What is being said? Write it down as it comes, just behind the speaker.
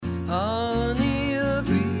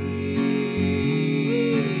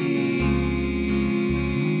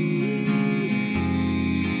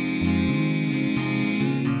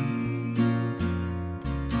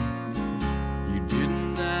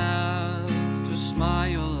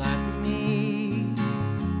smile at me.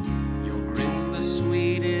 Your grin's the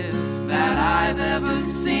sweetest that I've ever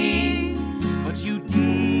seen, but you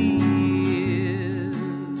did.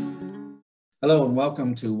 Hello and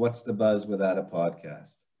welcome to What's the Buzz Without a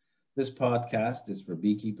Podcast. This podcast is for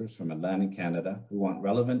beekeepers from Atlantic Canada who want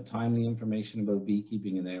relevant, timely information about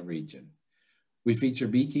beekeeping in their region. We feature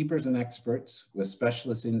beekeepers and experts with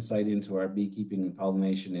specialist insight into our beekeeping and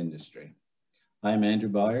pollination industry. I'm Andrew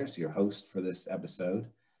Byers, your host for this episode.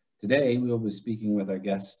 Today, we will be speaking with our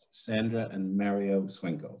guests, Sandra and Mario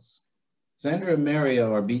Swinkles. Sandra and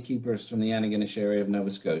Mario are beekeepers from the Antigonish area of Nova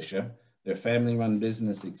Scotia. Their family-run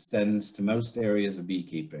business extends to most areas of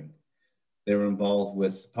beekeeping. They're involved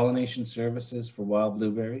with pollination services for wild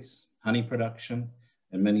blueberries, honey production,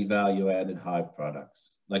 and many value-added hive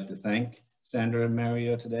products. I'd like to thank Sandra and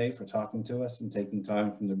Mario today for talking to us and taking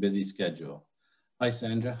time from their busy schedule. Hi,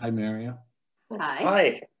 Sandra. Hi, Mario. Hi.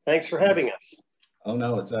 Hi, thanks for having us. Oh,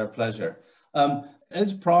 no, it's our pleasure.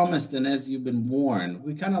 As promised and as you've been warned,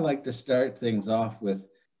 we kind of like to start things off with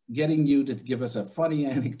getting you to give us a funny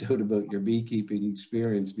anecdote about your beekeeping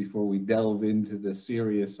experience before we delve into the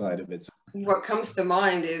serious side of it. What comes to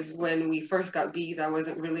mind is when we first got bees, I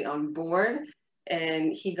wasn't really on board,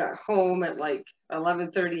 and he got home at like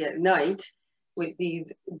 11:30 at night with these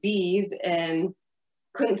bees and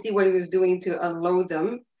couldn't see what he was doing to unload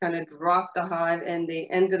them, kind of dropped the hive, and they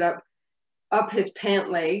ended up his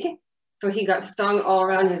pant leg. So he got stung all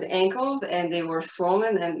around his ankles and they were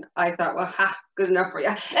swollen, and I thought, well, good enough for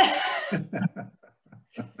you.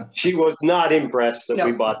 She was not impressed that No.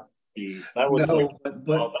 we bought bees. That was No, like, but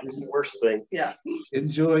that was the worst thing. Yeah.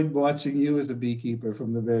 enjoyed watching you as a beekeeper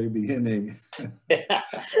from the very beginning. I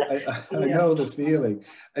Yeah. know the feeling.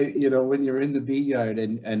 When you're in the bee yard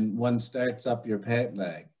and one starts up your pant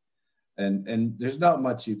leg, and there's not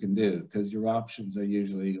much you can do because your options are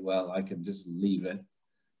usually, well, I can just leave it.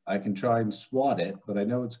 I can try and swat it, but I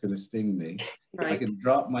know it's going to sting me. Right. I can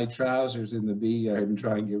drop my trousers in the bee yard and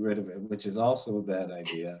try and get rid of it, which is also a bad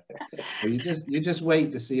idea. But you just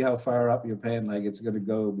wait to see how far up your pant leg it's going to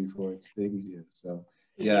go before it stings you. So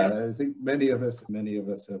yeah. I think many of us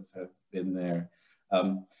have been there.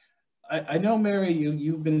 I know, Mary,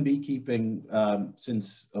 you've been beekeeping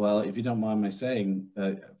since, well, if you don't mind my saying,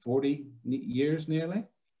 40 years nearly?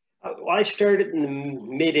 I started in the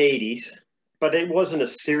mid-'80s, but it wasn't a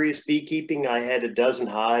serious beekeeping. I had a dozen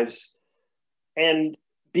hives, and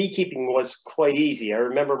beekeeping was quite easy. I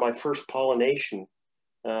remember my first pollination.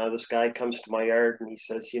 This guy comes to my yard and he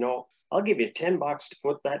says, I'll give you $10 to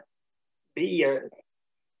put that bee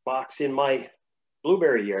box in my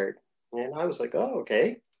blueberry yard. And I was like, oh,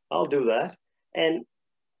 okay, I'll do that. And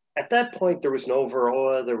at that point, there was no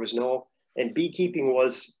Varroa, and beekeeping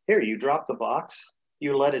was, here, you drop the box,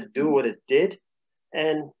 you let it do what it did.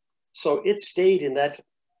 And so it stayed in that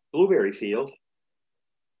blueberry field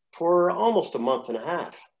for almost a month and a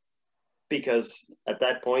half, because at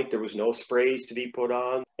that point there was no sprays to be put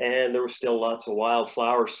on, and there were still lots of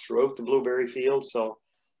wildflowers throughout the blueberry field. So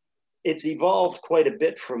it's evolved quite a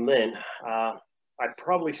bit from then. I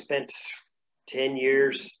probably spent 10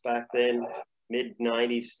 years back then,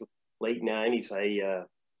 mid-'90s, late '90s.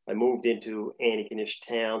 I moved into Antigonish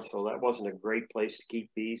town, so that wasn't a great place to keep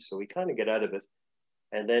bees, so we kind of got out of it.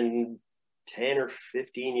 And then 10 or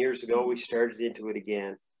 15 years ago, we started into it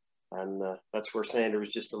again. And that's where Sandra was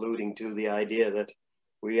just alluding to the idea that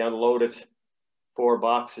we unloaded 4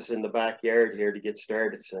 boxes in the backyard here to get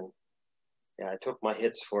started. And yeah, I took my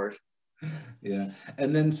hits for it. Yeah.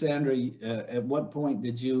 And then, Sandra, at what point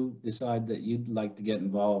did you decide that you'd like to get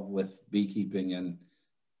involved with beekeeping? And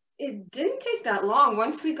It didn't take that long.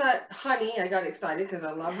 Once we got honey, I got excited because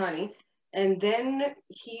I love honey. And then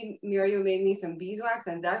Mario made me some beeswax,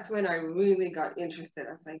 and that's when I really got interested.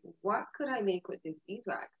 I was like, what could I make with this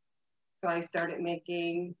beeswax? So I started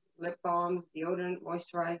making lip balms, deodorant,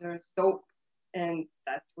 moisturizers, soap, and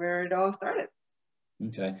that's where it all started.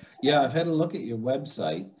 okay. Yeah, I've had a look at your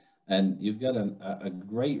website, and you've got a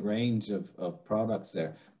great range of products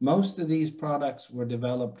there. Most of these products were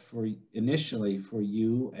developed initially for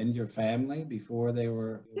you and your family before they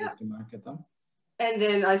were able to market them. And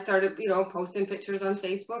then I started, posting pictures on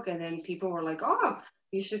Facebook, and then people were like, oh,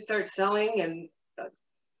 you should start selling, and that's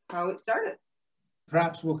how it started.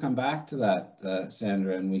 Perhaps we'll come back to that,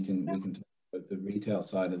 Sandra, and we can talk about the retail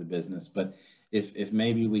side of the business. But if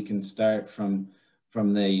maybe we can start from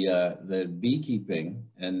the beekeeping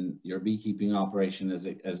and your beekeeping operation as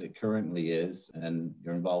it currently is, and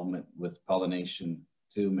your involvement with pollination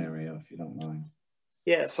too, Mario, if you don't mind.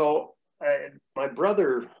 Yeah, so my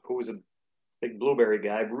brother, who was a big blueberry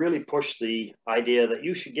guy, really pushed the idea that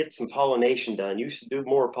you should get some pollination done. You should do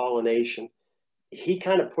more pollination. he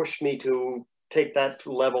kind of pushed me to take that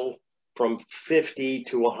level from 50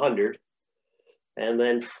 to 100. And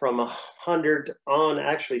then from 100 on,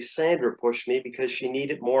 actually, Sandra pushed me because she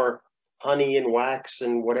needed more honey and wax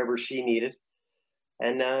and whatever she needed.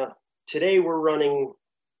 And today we're running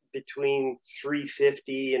between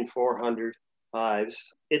 350 and 400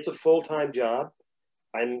 hives. It's a full-time job.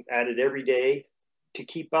 I'm at it every day to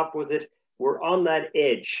keep up with it. We're on that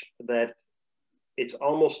edge that it's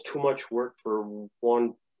almost too much work for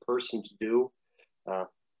one person to do.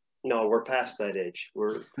 No, we're past that edge.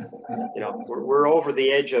 We're over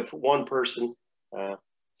the edge of one person.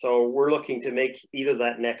 So we're looking to make either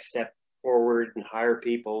that next step forward and hire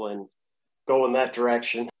people and go in that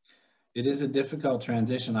direction. It is a difficult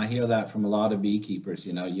transition. I hear that from a lot of beekeepers.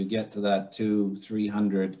 You know, you get to that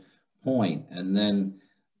 200-300 point, and then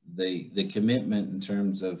the commitment in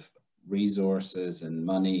terms of resources and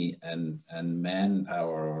money and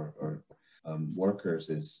manpower or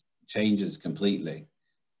workers changes completely.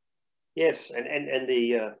 Yes, and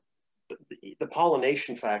the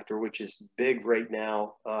pollination factor, which is big right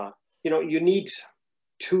now. You need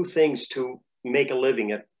two things to make a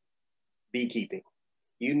living at beekeeping.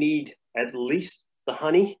 You need at least the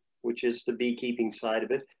honey, which is the beekeeping side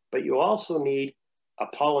of it, but you also need a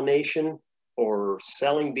pollination or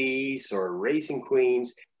selling bees or raising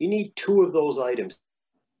queens. You need two of those items.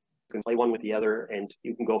 You can play one with the other and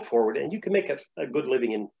you can go forward, and you can make a good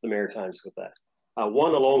living in the Maritimes with that.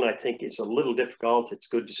 One alone, I think, is a little difficult. It's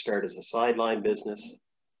good to start as a sideline business.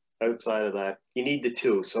 Outside of that, you need the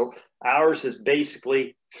two. So ours is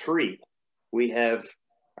basically three. We have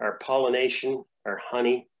our pollination, our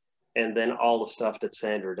honey, and then all the stuff that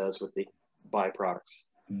Sandra does with the byproducts.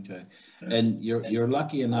 Okay. And you're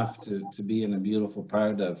lucky enough to be in a beautiful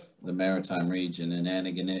part of the Maritime region in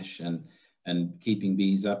Antigonish and keeping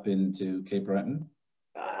bees up into Cape Breton?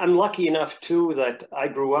 I'm lucky enough too that I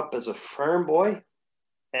grew up as a farm boy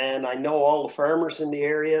and I know all the farmers in the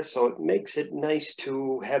area, so it makes it nice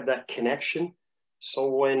to have that connection. So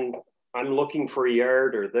when I'm looking for a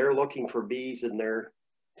yard or they're looking for bees in their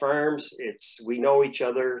farms, we know each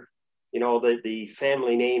other. You know, the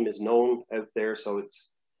family name is known out there, so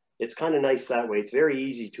it's kind of nice that way. It's very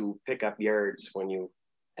easy to pick up yards when you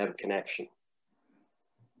have a connection.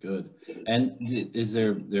 Good. And is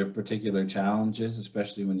there particular challenges,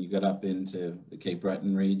 especially when you get up into the Cape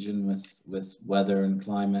Breton region with weather and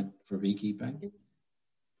climate for beekeeping?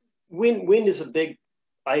 Wind is a big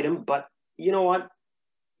item, but you know what?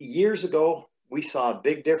 Years ago, we saw a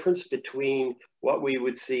big difference between what we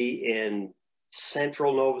would see in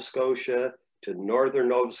central Nova Scotia to northern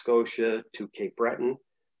Nova Scotia to Cape Breton.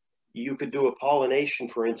 You could do a pollination,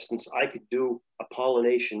 for instance. I could do a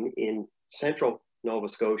pollination in central Nova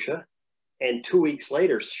Scotia, and 2 weeks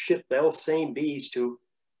later ship those same bees to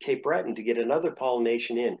Cape Breton to get another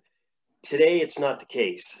pollination in. Today, it's not the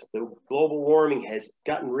case. The global warming has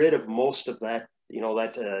gotten rid of most of that,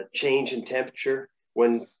 that change in temperature.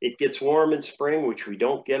 When it gets warm in spring, which we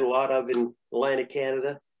don't get a lot of in Atlantic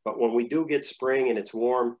Canada, but when we do get spring and it's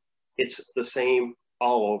warm, it's the same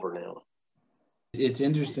all over now. It's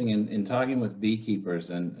interesting in talking with beekeepers,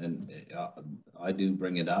 and I do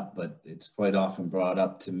bring it up, but it's quite often brought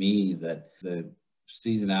up to me that the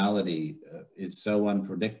seasonality is so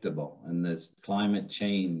unpredictable, and this climate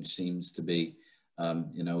change seems to be,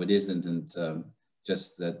 it isn't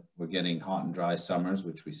just that we're getting hot and dry summers,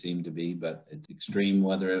 which we seem to be, but it's extreme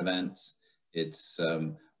weather events. It's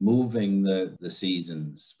moving the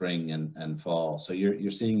seasons, spring and fall. So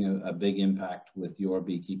you're seeing a big impact with your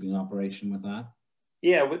beekeeping operation with that?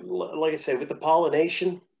 Yeah, like I said, with the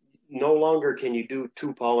pollination, no longer can you do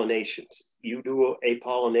two pollinations. You do a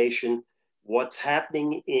pollination. What's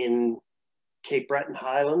happening in Cape Breton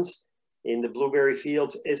Highlands in the blueberry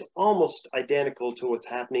fields is almost identical to what's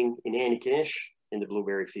happening in Antigonish in the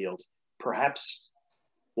blueberry fields. Perhaps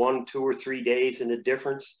 1, 2, or 3 days in a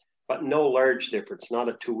difference, but no large difference, not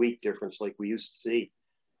a 2-week difference like we used to see.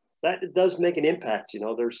 That does make an impact.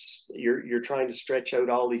 You're trying to stretch out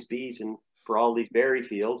all these bees and for all these berry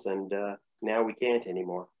fields, and now we can't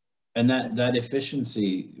anymore. And that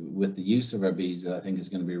efficiency with the use of our bees, I think, is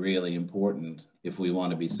going to be really important if we want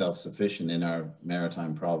to be self-sufficient in our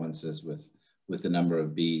maritime provinces with the number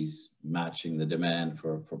of bees matching the demand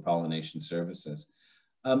for pollination services.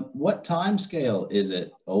 What time scale is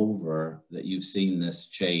it over that you've seen this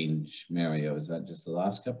change, Mario? Is that just the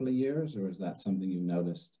last couple of years, or is that something you've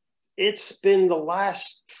noticed? It's been the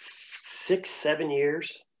last 6-7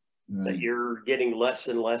 years. Right. That you're getting less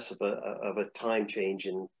and less of a time change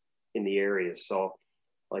in the area. So,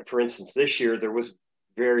 like for instance, this year there was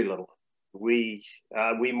very little. We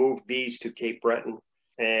moved bees to Cape Breton,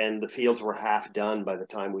 and the fields were half done by the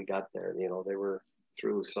time we got there. You know, they were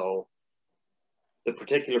through. So the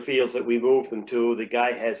particular fields that we moved them to, the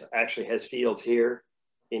guy actually has fields here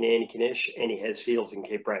in Antigonish, and he has fields in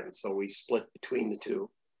Cape Breton. So we split between the two,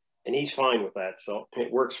 and he's fine with that. So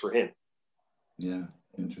it works for him. Yeah,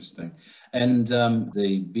 interesting. And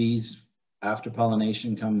the bees, after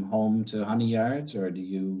pollination, come home to honey yards, or do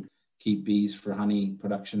you keep bees for honey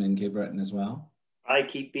production in Cape Breton as well? I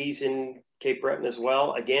keep bees in Cape Breton as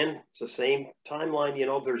well. Again, it's the same timeline. You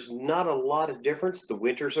know, there's not a lot of difference. The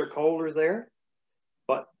winters are colder there,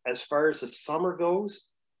 but as far as the summer goes,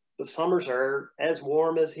 the summers are as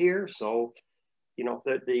warm as here. So, you know,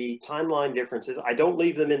 the timeline difference is I don't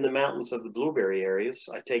leave them in the mountains of the blueberry areas.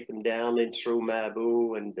 I take them down in through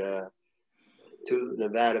Malibu and to the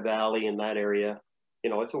Nevada Valley in that area. You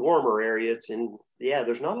know, it's a warmer area. It's in, yeah,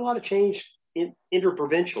 there's not a lot of change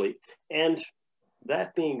interprovincially. And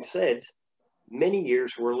that being said, many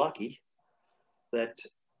years we're lucky that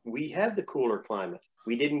we have the cooler climate.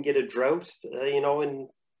 We didn't get a drought, you know, in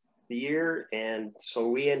the year. And so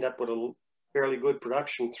we end up with a fairly good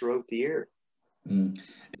production throughout the year.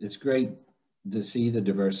 It's great to see the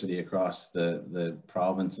diversity across the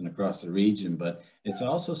province and across the region, but it's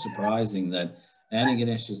also surprising that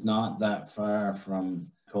Antigonish is not that far from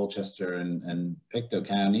Colchester and Pictou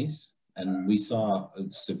counties, and we saw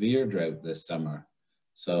a severe drought this summer.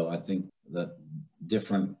 So I think that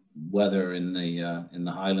different weather in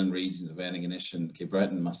the highland regions of Antigonish and Cape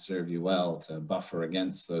Breton must serve you well to buffer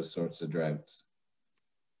against those sorts of droughts.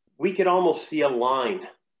 We could almost see a line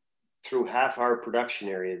through half our production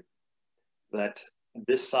area that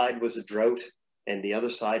this side was a drought and the other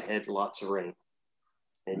side had lots of rain.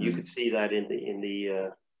 And you could see that in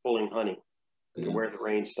the pulling honey, where the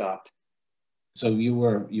rain stopped. So you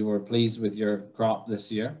were pleased with your crop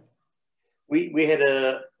this year? We had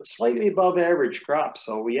a slightly above average crop,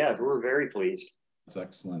 so yeah, we were very pleased. That's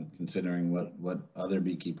excellent, considering what other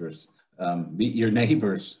beekeepers, your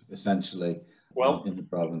neighbors essentially, well, in the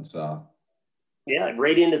province saw. Yeah,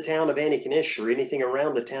 right in the town of Antigonish, or anything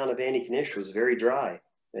around the town of Antigonish, was very dry.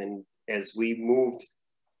 And as we moved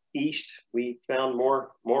east, we found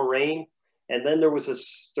more rain. And then there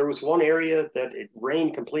was one area that it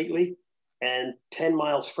rained completely, and 10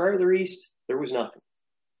 miles further east, there was nothing.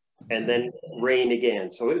 And then rain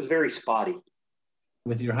again. So it was very spotty.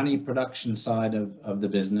 With your honey production side of the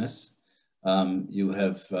business, you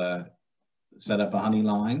have set up a honey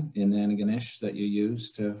line in Antigonish that you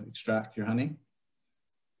use to extract your honey?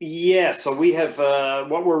 Yeah, so we have,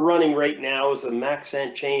 what we're running right now is a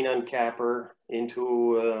Maxent chain uncapper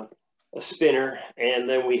into a spinner, and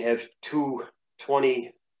then we have 2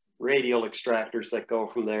 20 radial extractors that go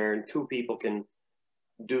from there, and 2 people can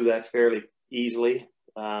do that fairly easily.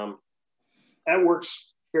 That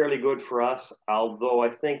works fairly good for us, although I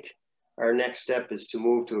think our next step is to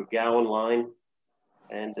move to a gallon line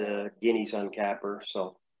and Guineas uncapper.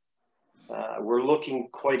 So we're looking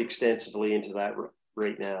quite extensively into that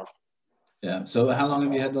right now. Yeah. So how long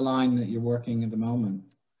have you had the line that you're working at the moment?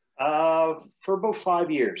 For about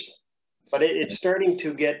 5 years, but it's starting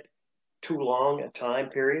to get too long a time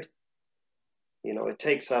period. You know, it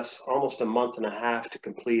takes us almost a month and a half to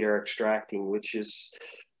complete our extracting, which is,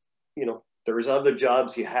 you know, there's other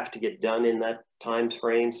jobs you have to get done in that time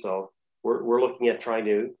frame. So we're looking at trying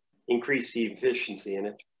to increase the efficiency in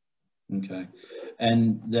it. Okay.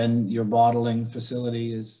 And then your bottling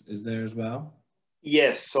facility is there as well?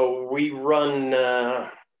 Yes. So we run,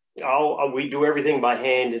 we do everything by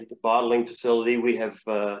hand at the bottling facility. We have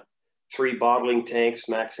 3 bottling tanks,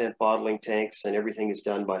 Maxent bottling tanks, and everything is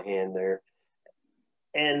done by hand there.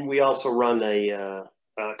 And we also run a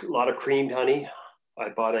lot of creamed honey. I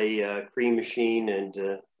bought a cream machine,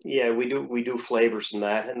 and yeah, we do flavors and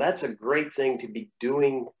that. And that's a great thing to be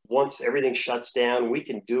doing once everything shuts down. We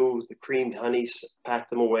can do the creamed honeys, pack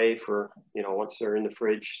them away for, you know, once they're in the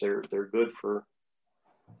fridge, they're good for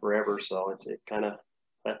forever. So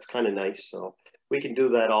that's kind of nice. So we can do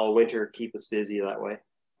that all winter, keep us busy that way.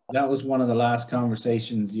 That was one of the last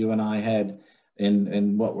conversations you and I had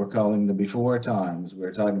in what we're calling the before times. We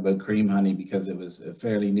were talking about cream honey because it was a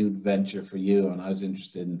fairly new venture for you, and I was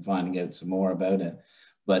interested in finding out some more about it.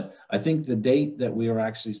 But I think the date that we were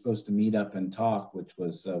actually supposed to meet up and talk, which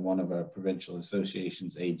was one of our provincial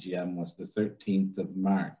associations AGM, was the 13th of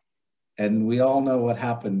March. And we all know what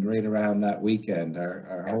happened right around that weekend.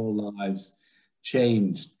 Our whole lives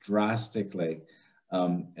changed drastically.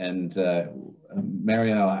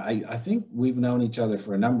 Mariano, I think we've known each other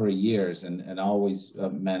for a number of years and always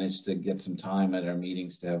managed to get some time at our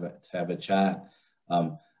meetings to have a chat.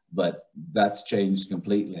 But that's changed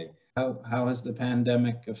completely. How has the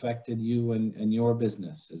pandemic affected you and your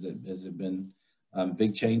business? Has it been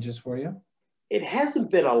big changes for you? It hasn't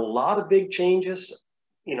been a lot of big changes.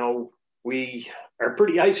 You know, we are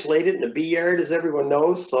pretty isolated in a bee yard, as everyone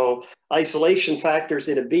knows. So isolation factors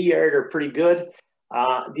in a bee yard are pretty good.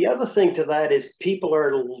 The other thing to that is people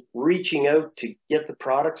are reaching out to get the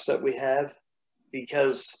products that we have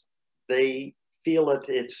because they feel that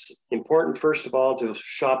it's important, first of all, to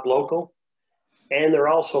shop local. And they're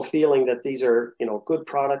also feeling that these are, you know, good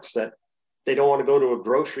products that they don't want to go to a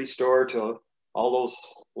grocery store to all those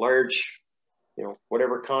large, you know,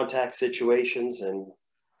 whatever contact situations. And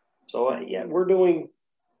so, yeah, we're doing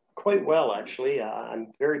quite well, actually.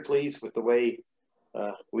 I'm very pleased with the way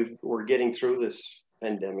we're getting through this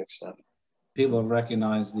pandemic stuff. People have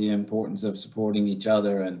recognized the importance of supporting each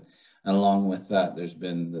other, and along with that, there's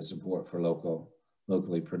been the support for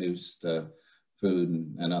locally produced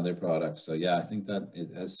food and other products. So yeah, I think that it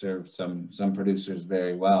has served some producers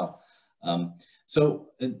very well. So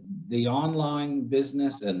the online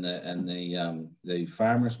business and the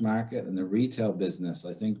farmers market and the retail business,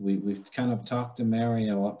 I think we've kind of talked to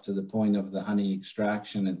Mario up to the point of the honey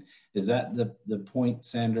extraction. And is that the point,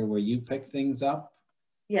 Sandra, where you pick things up?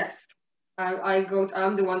 Yes, I'm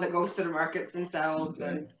the one that goes to the markets and sells, okay.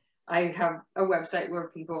 And I have a website where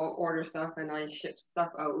people order stuff and I ship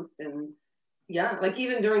stuff out. And yeah, like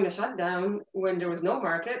even during the shutdown, when there was no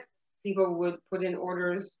market, people would put in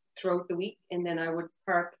orders throughout the week, and then I would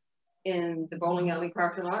park in the bowling alley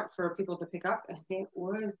parking lot for people to pick up, and it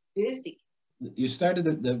was busy. You started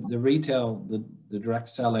the retail, the direct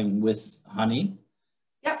selling with honey.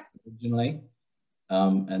 Yep. Originally,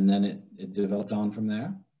 and then it developed on from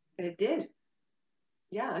there. It did.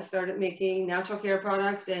 Yeah, I started making natural care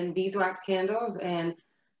products and beeswax candles, and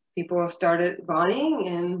people started buying,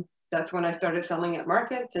 and that's when I started selling at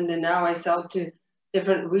markets. And then now I sell to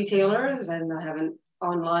different retailers, and I have an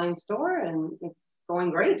online store, and it's going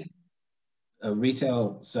great. A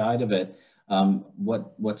retail side of it,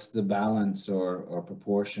 what's the balance or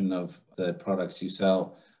proportion of the products you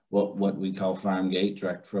sell? What we call farm gate,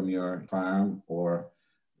 direct from your farm, or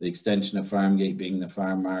the extension of farm gate being the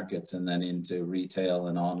farm markets, and then into retail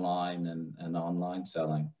and online and online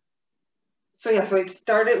selling? So yeah, so it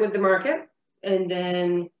started with the market, and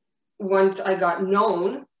then once I got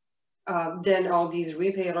known, then all these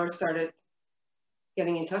retailers started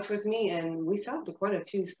getting in touch with me, and we sell to quite a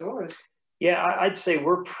few stores. Yeah, I'd say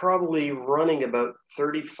we're probably running about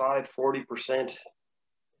 35–40%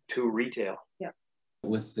 to retail. Yeah.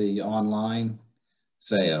 With the online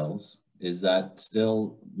sales, is that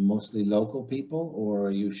still mostly local people, or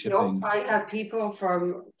are you shipping? No, I have people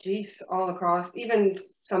from all across, even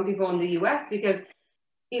some people in the US, because,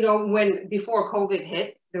 you know, before COVID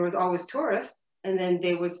hit, there was always tourists, and then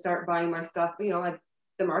they would start buying my stuff, you know, at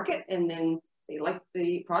the market, and then they liked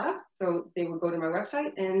the products, so they would go to my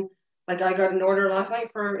website, and like I got an order last night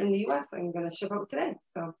in the US. I'm going to ship out today.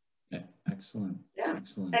 So yeah, excellent. Yeah,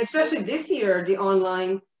 excellent. And especially this year, the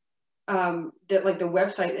online, the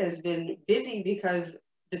website has been busy because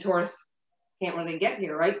the tourists can't really get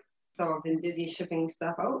here, right? So I've been busy shipping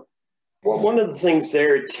stuff out. Well, one of the things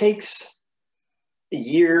there, it takes a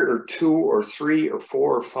year or 2 or 3 or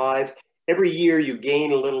 4 or 5. Every year you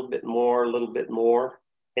gain a little bit more,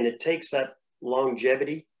 and it takes that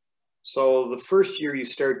longevity. So the first year you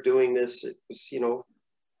start doing this, it was, you know,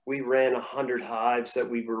 we ran 100 hives that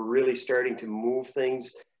we were really starting to move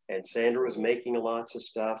things, and Sandra was making lots of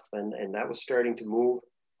stuff, and that was starting to move.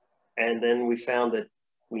 And then we found that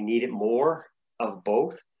we needed more of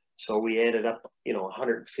both. So we added up, you know,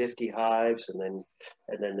 150 hives, and then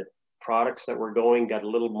the products that were going got a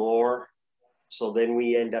little more. So then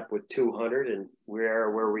we end up with 200, and we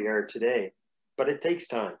are where we are today. But it takes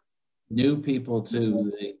time. New people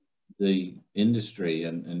to the industry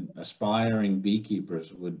and aspiring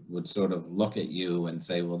beekeepers would sort of look at you and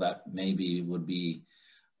say, well, that maybe would be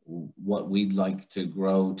what we'd like to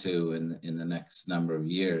grow to in the next number of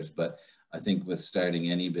years. But I think with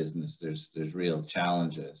starting any business, there's real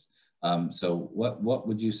challenges. So what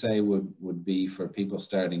would you say would be for people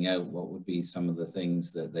starting out? What would be some of the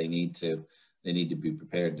things that they need to be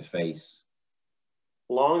prepared to face?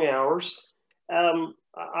 Long hours.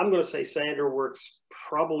 I'm going to say Sandra works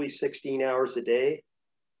probably 16 hours a day.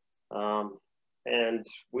 And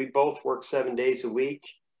we both work 7 days a week.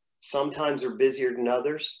 Sometimes they're busier than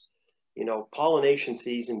others. You know, pollination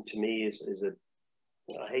season to me is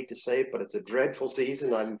I hate to say it, but it's a dreadful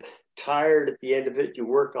season. I'm tired at the end of it. You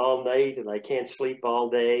work all night, and I can't sleep all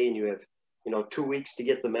day, and you have, you know, 2 weeks to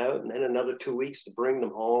get them out, and then another 2 weeks to bring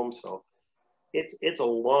them home. So it's a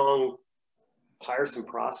long, tiresome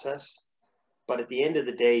process. but at the end of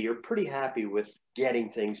the day, you're pretty happy with getting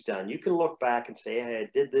things done. You can look back and say, hey, I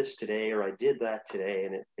did this today, or I did that today.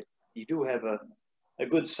 And you do have a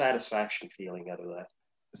good satisfaction feeling out of that.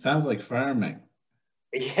 It sounds like farming.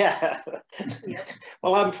 Yeah.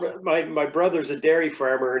 Well, my brother's a dairy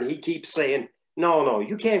farmer, and he keeps saying, no,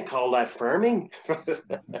 you can't call that farming.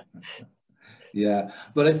 Yeah,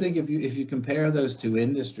 but I think if you compare those two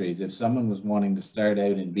industries, if someone was wanting to start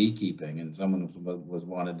out in beekeeping and someone was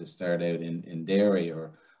wanted to start out in dairy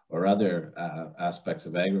or other aspects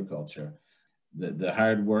of agriculture, the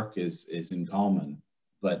hard work is in common,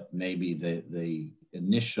 but maybe the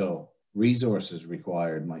initial resources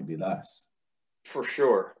required might be less. For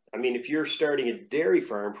sure. I mean, if you're starting a dairy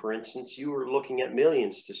farm, for instance, you were looking at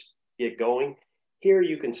millions to get going. Here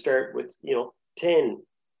you can start with, 10,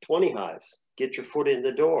 20 hives, get your foot in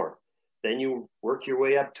the door. Then you work your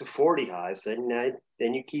way up to 40 hives.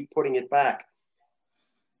 Then you keep putting it back.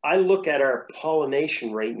 I look at our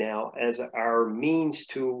pollination right now as our means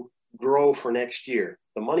to grow for next year.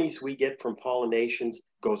 The monies we get from pollinations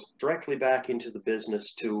goes directly back into the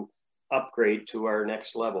business to upgrade to our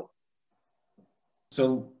next level.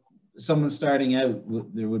 So someone starting out,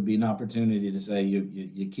 there would be an opportunity to say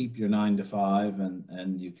you keep your 9 to 5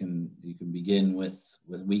 and you can begin with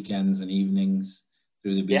weekends and evenings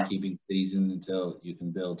through the beekeeping season until you can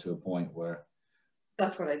build to a point where.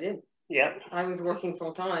 That's what I did. Yeah. I was working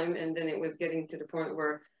full time, and then it was getting to the point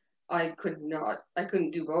where I couldn't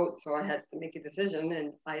do both. So I had to make a decision,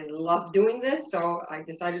 and I love doing this. So I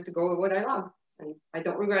decided to go with what I love, and I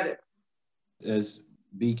don't regret it. As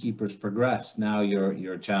beekeepers progress, now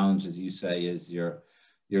your challenge, as you say, is your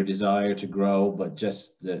desire to grow, but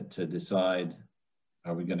just to decide,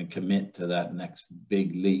 are we going to commit to that next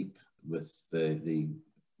big leap with the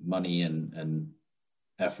money and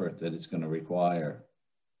effort that it's going to require?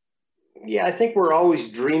 Yeah, I think we're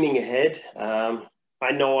always dreaming ahead.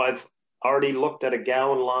 I know I've already looked at a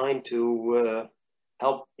gallon line to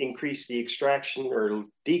help increase the extraction or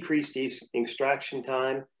decrease the extraction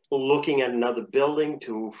time. Looking at another building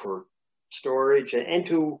for storage, and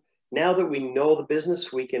to, now that we know the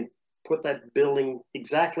business, we can put that building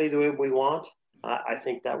exactly the way we want. I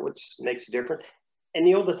think that makes a difference. And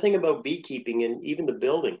the thing about beekeeping and even the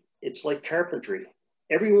building, it's like carpentry.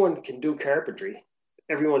 Everyone can do carpentry.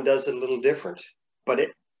 Everyone does it a little different, but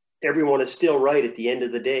everyone is still right at the end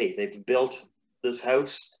of the day. They've built this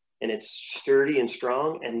house and it's sturdy and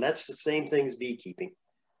strong, and that's the same thing as beekeeping.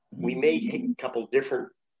 We may take a couple different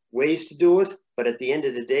ways to do it, but at the end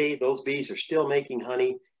of the day, those bees are still making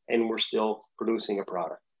honey and we're still producing a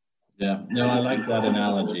product. Yeah, no, I like that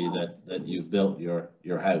analogy that you've built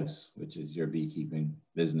your house, which is your beekeeping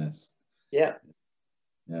business. Yeah.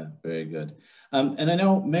 Yeah, very good. And I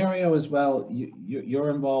know, Mario, as well, your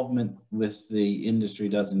involvement with the industry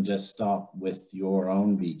doesn't just stop with your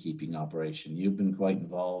own beekeeping operation. You've been quite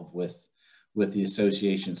involved with the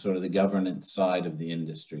association, sort of the governance side of the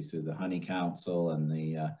industry through the Honey Council and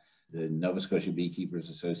the Nova Scotia Beekeepers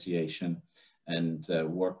Association, and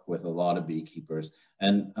work with a lot of beekeepers.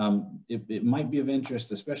 And it might be of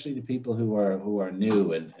interest, especially to people who are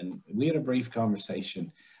new. And we had a brief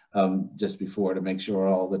conversation just before to make sure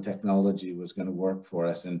all the technology was going to work for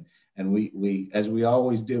us. And we as we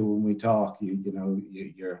always do when we talk,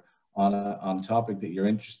 you're on a topic that you're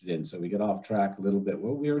interested in. So we get off track a little bit.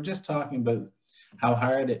 Well, we were just talking about how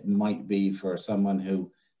hard it might be for someone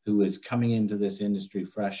who is coming into this industry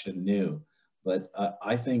fresh and new. But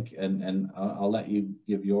I think, and I'll let you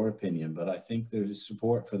give your opinion, but I think there's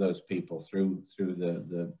support for those people through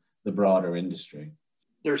the broader industry.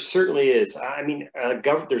 There certainly is. I mean,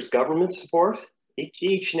 there's government support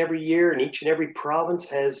each and every year, and each and every province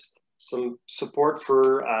has some support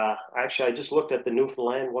for, actually, I just looked at the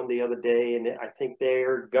Newfoundland one the other day, and I think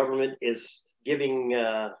their government is giving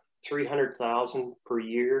 $300,000 per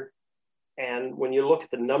year. And when you look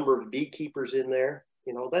at the number of beekeepers in there,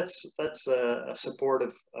 that's a support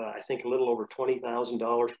of, I think, a little over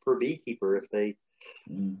 $20,000 per beekeeper if they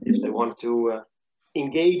want to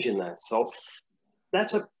engage in that. So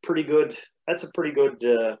that's a pretty good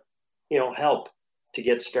help to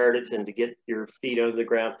get started and to get your feet under the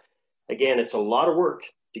ground. Again, it's a lot of work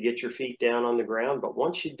to get your feet down on the ground, but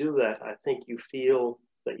once you do that, I think you feel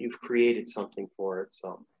that you've created something for it.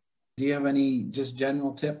 So, do you have any just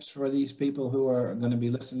general tips for these people who are going to be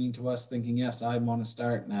listening to us thinking, yes, I want to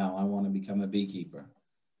start now, I want to become a beekeeper?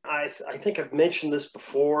 I think I've mentioned this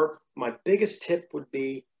before. My biggest tip would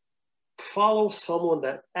be follow someone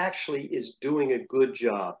that actually is doing a good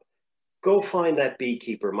job. Go find that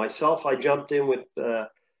beekeeper. Myself, I jumped in with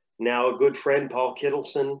now a good friend, Paul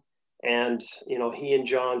Kittleson, and he and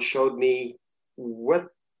John showed me what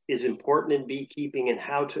is important in beekeeping and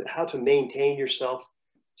how to maintain yourself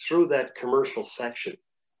through that commercial section.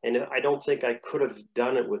 And I don't think I could have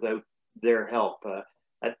done it without their help.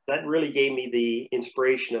 That really gave me the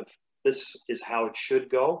inspiration of this is how it should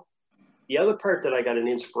go. The other part that I got an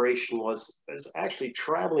inspiration was actually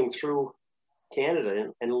traveling through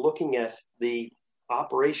Canada and looking at the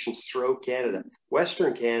operations throughout Canada.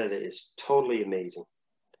 Western Canada is totally amazing.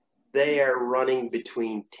 They are running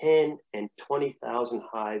between 10 and 20,000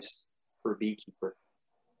 hives per beekeeper.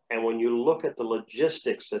 And when you look at the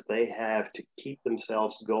logistics that they have to keep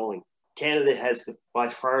themselves going, Canada has by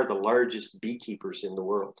far the largest beekeepers in the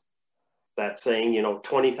world. That's saying,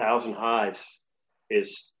 20,000 hives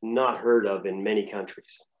is not heard of in many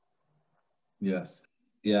countries. Yes.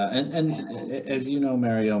 Yeah. And as you know,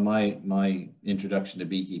 Mario, my introduction to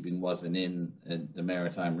beekeeping wasn't in the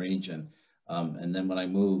maritime region. And then when I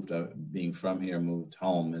moved, being from here, moved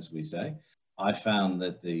home, as we say, I found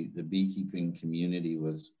that the beekeeping community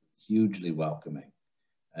was hugely welcoming.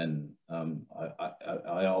 And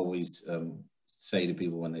I always say to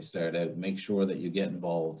people when they start out, make sure that you get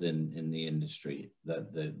involved in the industry,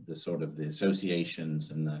 that the sort of the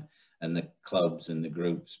associations and the clubs and the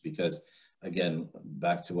groups, because again,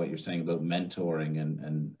 back to what you're saying about mentoring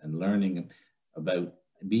and learning about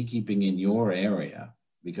beekeeping in your area,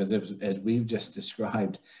 because as we've just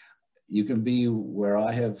described, you can be where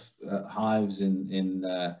I have hives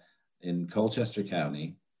in Colchester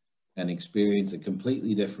County and experience a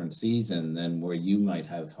completely different season than where you might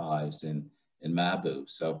have hives in Mabou.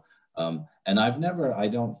 So, and I've never, I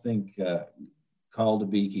don't think, called a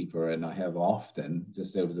beekeeper, and I have often,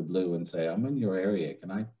 just out of the blue, and say, I'm in your area,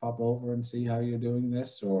 can I pop over and see how you're doing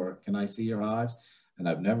this, or can I see your hives? And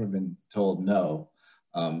I've never been told no.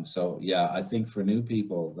 So yeah, I think for new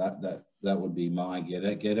people, that would be my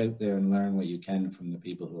get out there and learn what you can from the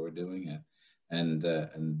people who are doing it,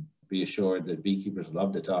 and be assured that beekeepers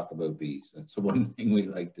love to talk about bees. That's the one thing we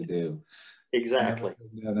like to do. Exactly.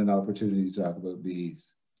 Never had an opportunity to talk about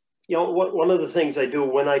bees. One of the things I do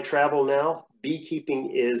when I travel now,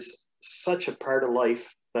 beekeeping is such a part of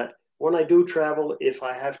life that when I do travel, if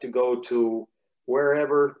I have to go to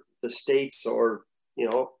wherever the States or,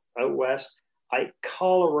 out west, I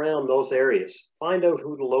call around those areas, find out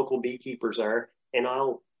who the local beekeepers are, and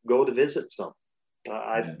I'll go to visit some.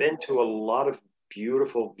 I've been to a lot of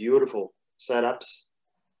beautiful, beautiful setups,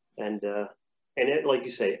 and it, like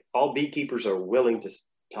you say, all beekeepers are willing to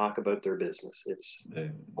talk about their business. It's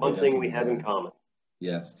one thing we have in common.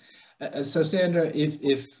 Yes. So Sandra,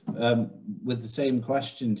 if with the same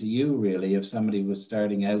question to you, really, if somebody was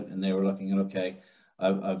starting out and they were looking at, okay,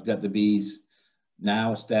 I've got the bees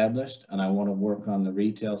now established and I want to work on the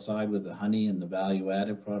retail side with the honey and the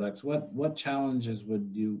value-added products, what challenges would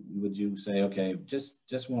you say, okay,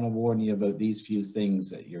 just want to warn you about these few things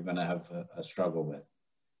that you're going to have a struggle with?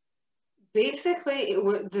 Basically,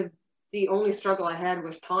 the only struggle I had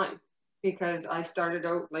was time, because I started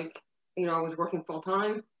out I was working full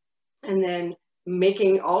time and then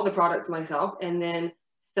making all the products myself and then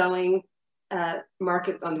selling at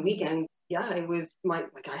markets on the weekends. Yeah, it was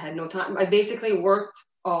I had no time. I basically worked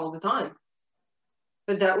all the time.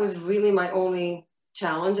 But that was really my only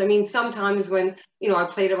challenge. I mean, sometimes when, I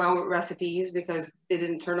played around with recipes because they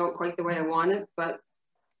didn't turn out quite the way I wanted. But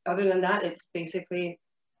other than that, it's basically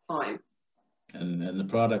time. And the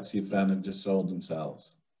products you found have just sold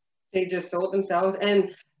themselves. They just sold themselves.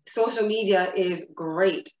 And social media is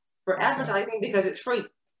great for advertising because it's free.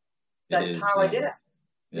 That's how I did it.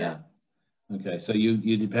 Yeah. Okay, so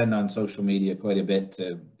you depend on social media quite a bit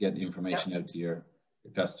to get the information out to your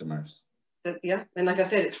customers. Yeah, and like I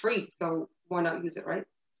said, it's free, so why not use it, right?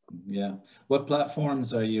 Yeah. What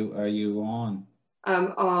platforms are you on?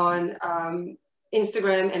 On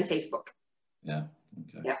Instagram and Facebook. Yeah.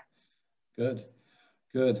 Okay. Yeah.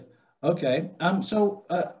 Good. Okay. So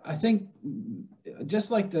I think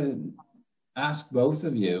just like to ask both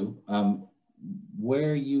of you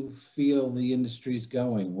where you feel the industry's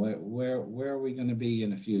going. Where are we going to be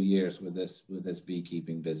in a few years with this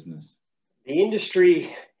beekeeping business? The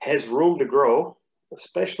industry has room to grow,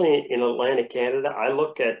 especially in Atlantic Canada. I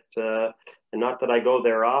look at, and not that I go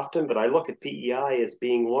there often, but I look at PEI as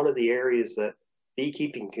being one of the areas that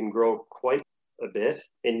beekeeping can grow quite a bit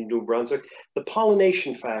in New Brunswick. The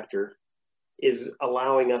pollination factor is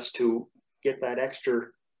allowing us to get that extra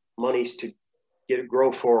monies to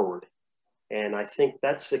grow forward. And I think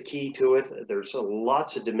that's the key to it. There's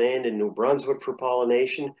lots of demand in New Brunswick for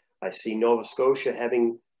pollination. I see Nova Scotia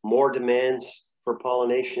having more demands for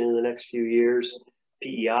pollination in the next few years.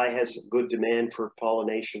 PEI has good demand for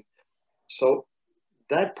pollination. So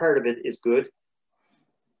that part of it is good.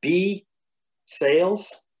 Bee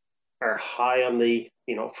sales are high on the,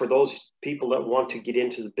 for those people that want to get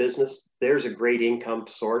into the business, there's a great income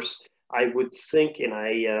source. I would think, and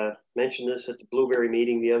I mentioned this at the Blueberry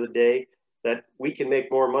meeting the other day, that we can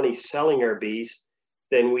make more money selling our bees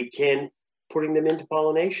than we can putting them into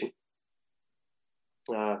pollination.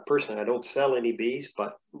 Personally, I don't sell any bees,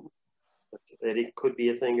 but it could be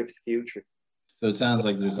a thing of the future. So it sounds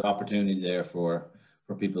like there's opportunity there for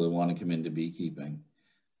people who want to come into beekeeping.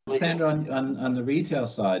 Sandra, on the retail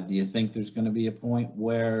side, do you think there's going to be a point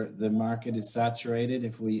where the market is saturated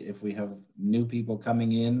if we have new people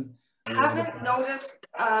coming in? I haven't noticed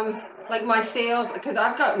like my sales, because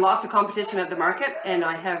I've got lots of competition at the market, and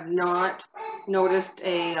I have not noticed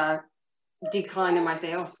a decline in my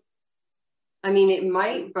sales. I mean, it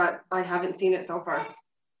might, but I haven't seen it so far.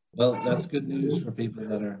 Well, that's good news for people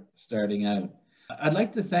that are starting out. I'd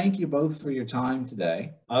like to thank you both for your time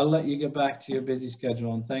today. I'll let you get back to your busy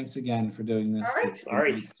schedule, and thanks again for doing this. All right. It's been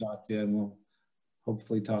great to talk to you, and we'll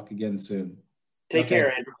hopefully talk again soon. Take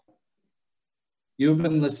care, Andrew. You've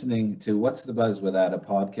been listening to What's the Buzz with Ada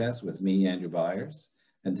podcast with me, Andrew Byers,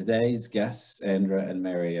 and today's guests, Sandra and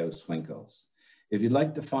Mary-O Swinkels. If you'd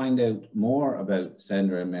like to find out more about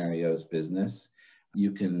Sandra and Mary-O's business,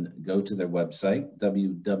 you can go to their website,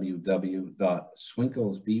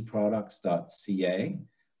 www.swinkelsbeeproducts.ca.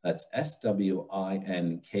 That's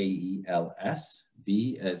SWINKELS,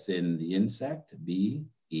 B as in the insect,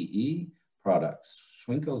 B-E-E, products,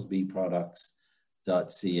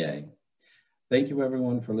 swinkelsbeeproducts.ca. Thank you,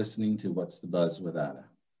 everyone, for listening to What's the Buzz with Ada.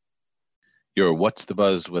 Your What's the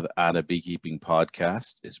Buzz with Ada Beekeeping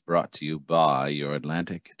podcast is brought to you by your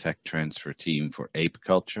Atlantic Tech Transfer team for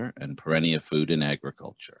apiculture and Perennia Food and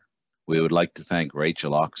Agriculture. We would like to thank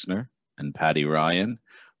Rachel Oxner and Patty Ryan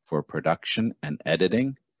for production and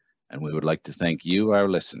editing, and we would like to thank you, our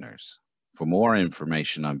listeners. For more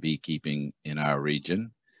information on beekeeping in our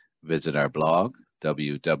region, visit our blog,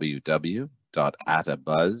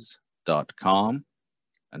 www.atabuzz.com,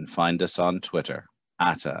 and find us on Twitter,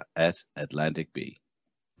 @Atlantic Bee.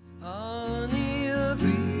 Honey,